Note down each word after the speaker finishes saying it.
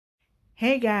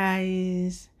Hey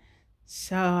guys,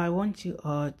 so I want you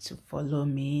all to follow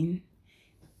me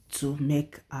to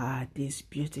make this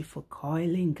beautiful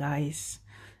coiling, guys.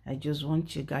 I just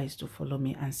want you guys to follow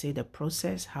me and see the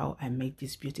process how I make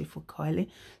this beautiful coiling.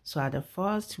 So at the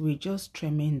first, we're just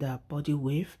trimming the body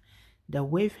wave. The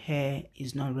wave hair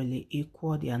is not really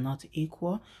equal, they are not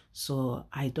equal, so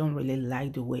I don't really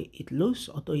like the way it looks.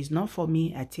 Although it's not for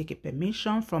me, I take a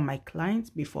permission from my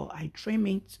clients before I trim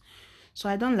it. So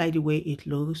I don't like the way it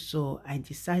looks, so I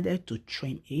decided to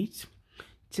trim it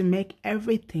to make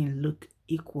everything look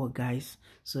equal, guys.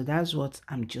 So that's what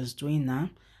I'm just doing now.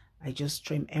 I just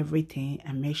trim everything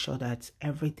and make sure that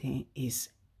everything is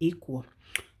equal.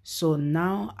 So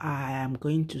now I am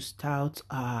going to start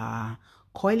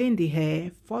coiling the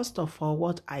hair. First of all,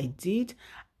 what I did,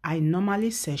 I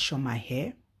normally section my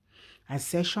hair. I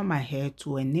section my hair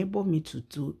to enable me to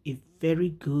do a very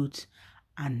good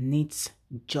and neat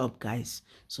job, guys.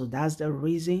 So that's the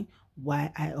reason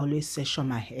why I always section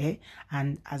my hair.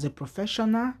 And as a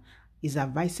professional, it's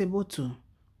advisable to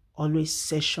always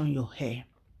section your hair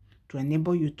to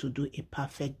enable you to do a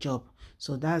perfect job.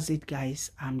 So that's it,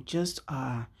 guys. I'm just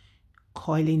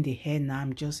coiling the hair now.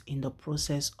 I'm just in the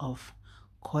process of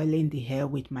coiling the hair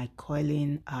with my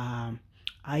coiling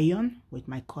iron,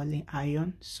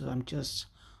 so I'm just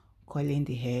coiling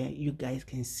the hair. You guys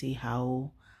can see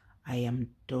how I am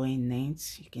doing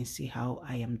it. You can see how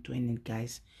I am doing it,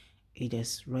 guys. It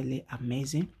is really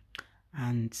amazing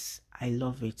and I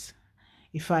love it.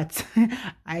 In fact,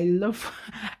 I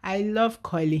love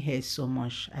coiling hair so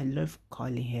much. I love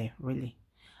coiling hair, really.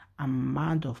 I'm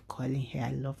mad of coiling hair.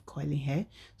 I love coiling hair.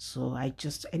 So I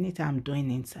just, anytime I'm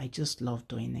doing it, I just love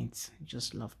doing it. I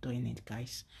just love doing it,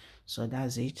 guys. So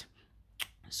that's it.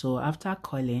 So after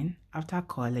coiling,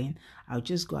 I'll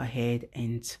just go ahead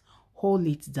and hold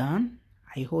it down.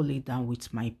 I hold it down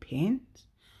with my pen.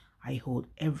 I hold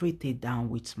everything down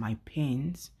with my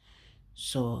pens.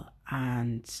 So,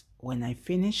 and when I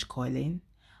finish coiling,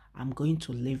 I'm going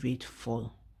to leave it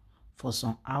for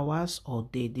some hours or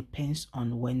day, depends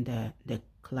on when the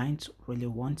client really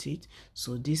wants it.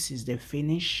 So this is the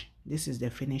finish. This is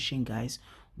the finishing, guys.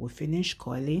 We finish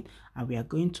coiling and we are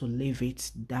going to leave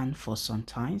it down for some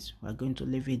times. We're going to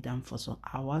leave it down for some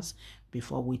hours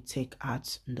before we take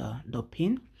out the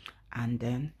pin, and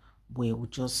then we will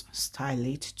just style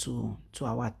it to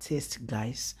our taste,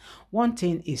 guys. One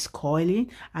thing is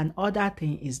coiling, and other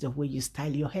thing is the way you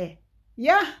style your hair.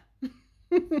 Yeah.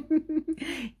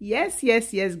 yes,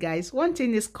 guys. One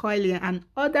thing is coiling, and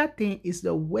other thing is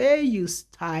the way you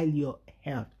style your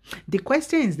hair. The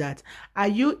question is that, are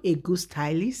you a good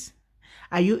stylist?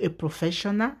 Are you a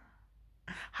professional?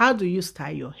 How do you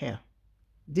style your hair?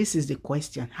 This is the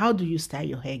question. How do you style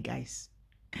your hair, guys?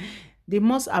 The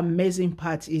most amazing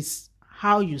part is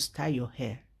how you style your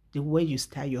hair, the way you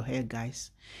style your hair,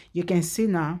 guys. You can see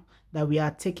now that we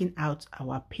are taking out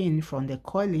our pin from the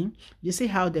coiling. You see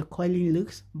how the coiling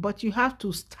looks, but you have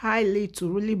to style it to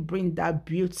really bring that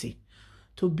beauty,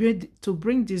 to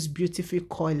bring this beautiful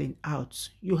coiling out.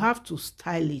 You have to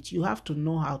style it. You have to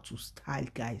know how to style,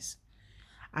 guys.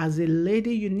 As a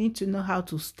lady, you need to know how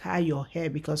to style your hair,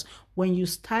 because when you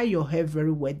style your hair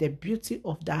very well, the beauty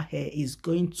of that hair is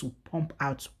going to pump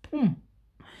out. Boom.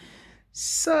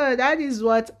 So that is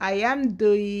what I am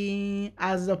doing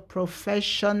as a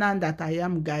professional that I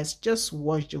am, guys. Just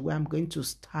watch the way I'm going to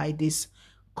style this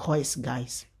coils,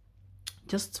 guys.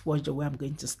 Just watch the way I'm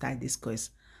going to style this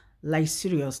coils. Like,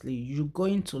 seriously, you're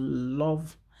going to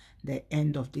love the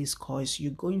end of these coils.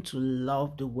 You're going to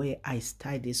love the way I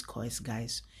style these coils,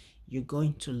 guys. You're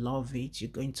going to love it. You're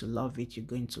going to love it. You're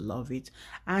going to love it.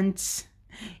 And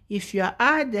if you are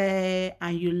out there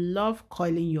and you love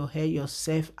coiling your hair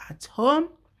yourself at home,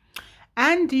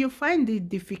 and you find it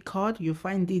difficult,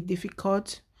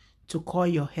 to coil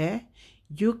your hair,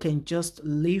 you can just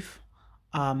leave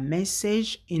a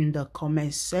message in the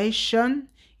comment section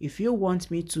if you want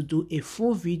me to do a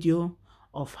full video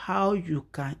of how you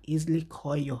can easily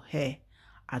coil your hair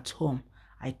at home.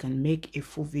 I can make a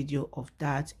full video of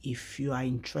that. If you are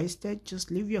interested,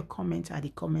 just leave your comment at the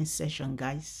comment section,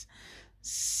 guys.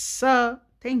 So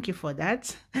thank you for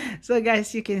that. So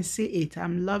guys, you can see it.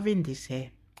 I'm loving this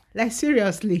hair. Like,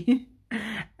 seriously.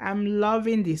 I'm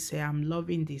loving this hair. I'm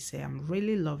loving this hair. I'm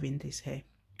really loving this hair.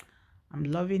 I'm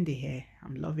loving the hair.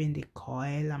 I'm loving the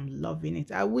coil. I'm loving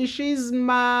it. I wish it's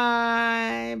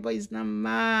mine, but it's not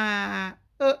mine.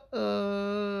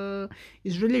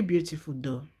 It's really beautiful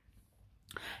though.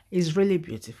 It's really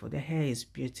beautiful. The hair is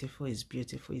beautiful. It's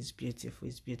beautiful. It's beautiful.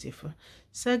 It's beautiful.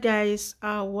 So guys,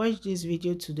 I'll watch this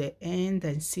video to the end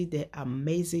and see the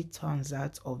amazing turns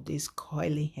out of this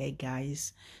coiling hair,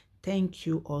 guys. Thank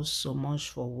you all so much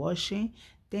for watching.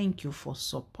 Thank you for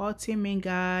supporting me,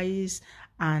 guys.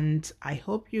 And I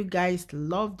hope you guys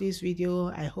love this video.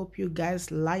 I hope you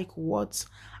guys like what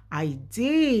I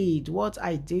did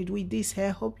with this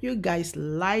hair. Hope you guys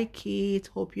like it.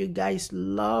 Hope you guys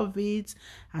love it,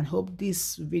 and hope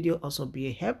this video also be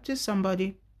a help to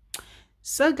somebody.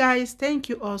 So guys, thank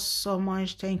you all so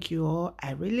much. Thank you all.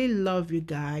 I really love you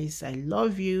guys. I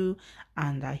love you,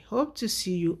 and I hope to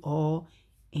see you all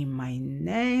in my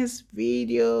next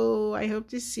video. I hope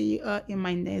to see you all in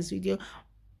my next video.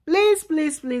 Please,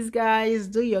 please, please, guys,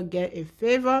 do your girl a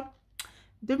favor.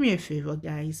 Do me a favor,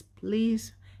 guys.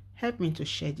 Please help me to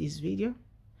share this video.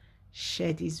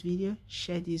 Share this video.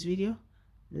 Share this video.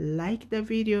 Like the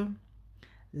video.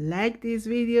 Like this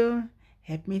video.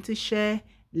 Help me to share.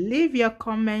 Leave your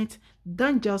comment.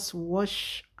 Don't just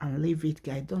watch and leave it,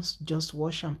 guys. Don't just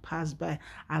watch and pass by.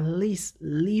 At least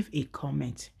leave a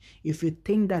comment. If you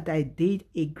think that I did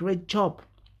a great job,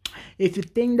 if you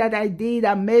think that I did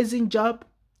an amazing job,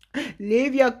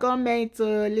 leave your comment.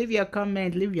 Leave your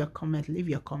comment. Leave your comment. Leave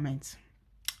your comment.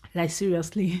 Like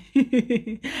seriously.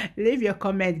 Leave your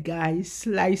comment, guys.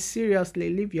 Like seriously,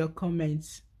 leave your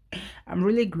comments. I'm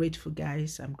really grateful,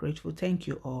 guys. I'm grateful. Thank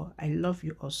you all. I love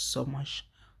you all so much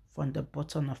from the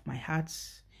bottom of my heart.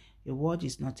 A word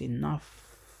is not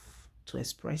enough to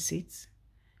express it.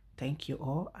 Thank you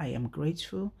all. I am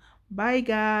grateful. Bye,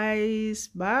 guys.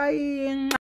 Bye.